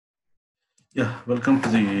Yeah, welcome to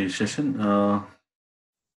the session.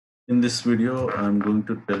 In this video, I'm going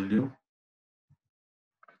to tell you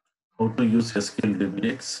how to use SQL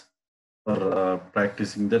DBX for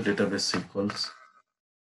practicing the database sequels.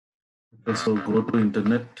 Okay, so go to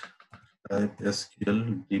internet, type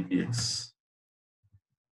SQL DBX,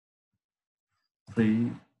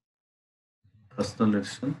 free personal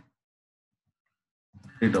edition,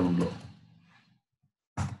 free download.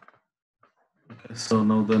 Okay, so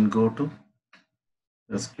now then go to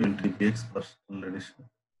SQL DBX personal edition,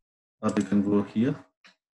 or you can go here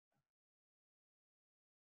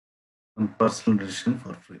on personal edition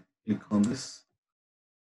for free. Click on this.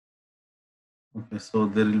 Okay, so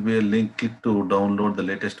there will be a link. Click to download the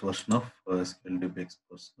latest version of SQL DBX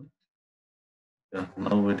Personal. Yeah,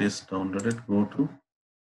 now it is downloaded. Go to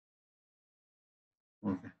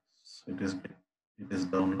okay, so it is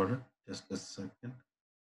downloaded. Just a second.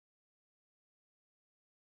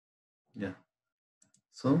 Yeah.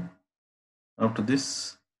 So after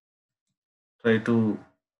this, try to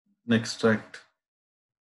extract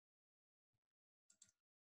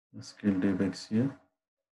SQL DBX here.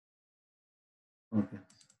 Okay.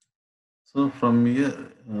 So from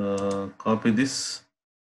here, copy this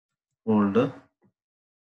folder,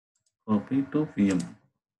 copy to VM,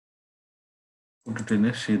 put it in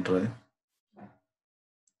a C drive.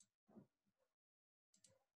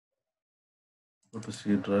 Go to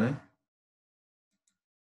C drive,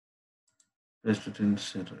 paste it in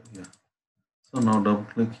C drive. Yeah. So now double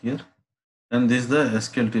click here, and this is the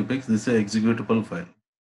SQL DBX. This is a executable file.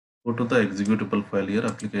 Go to the executable file here,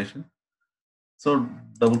 application. So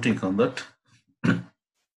double click on that.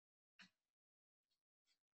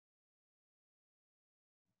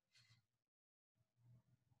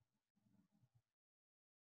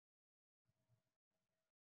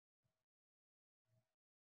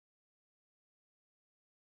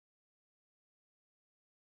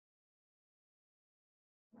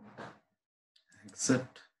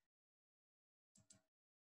 Accept.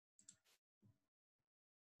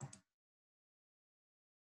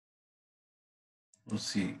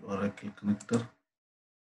 OC Oracle connector.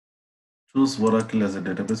 Choose Oracle as a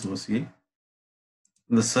database OCA.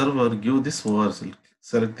 In the server, give this ORCL.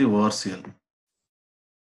 Select the ORCL.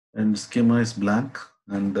 And schema is blank.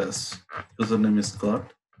 And username is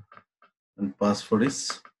Scott. And password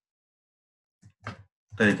is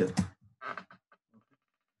Tiger.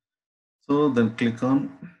 So then click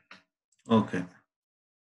on OK.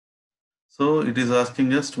 So it is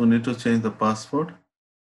asking us we need to change the password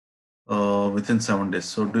within 7 days.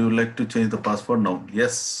 So do you like to change the password now?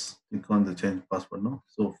 Yes. Click on the change password now.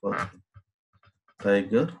 So first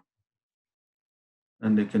Tiger,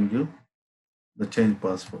 and you can give the change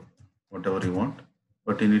password, whatever you want,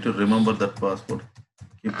 but you need to remember that password.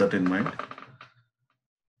 Keep that in mind.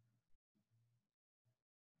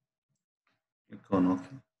 Click on OK.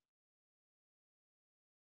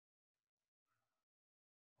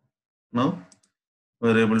 Now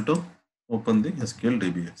we're able to open the SQL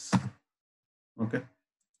DBX. Okay.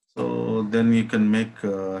 So then you can make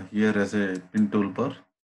here as a pin toolbar,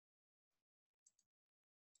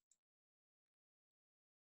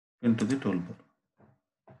 pin to the toolbar.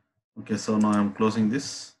 Okay. So now I'm closing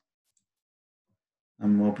this.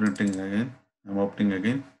 I'm opening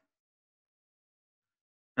again.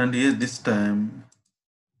 And here this time,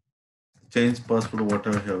 change password,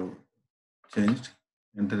 whatever I have changed,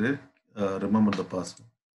 enter it, remember the password.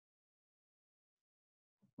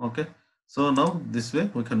 Okay. So now this way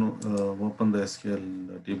we can open the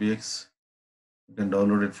SQL DBX. You can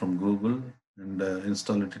download it from Google and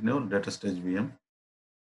install it in your DataStage VM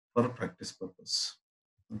for practice purpose.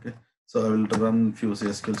 Okay. So I will run few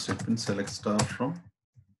SQL statements. Select star from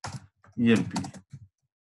EMP.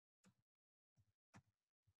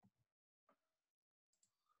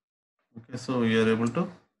 Okay. So we are able to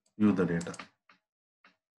view the data.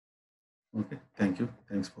 Okay. Thank you.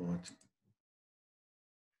 Thanks for watching.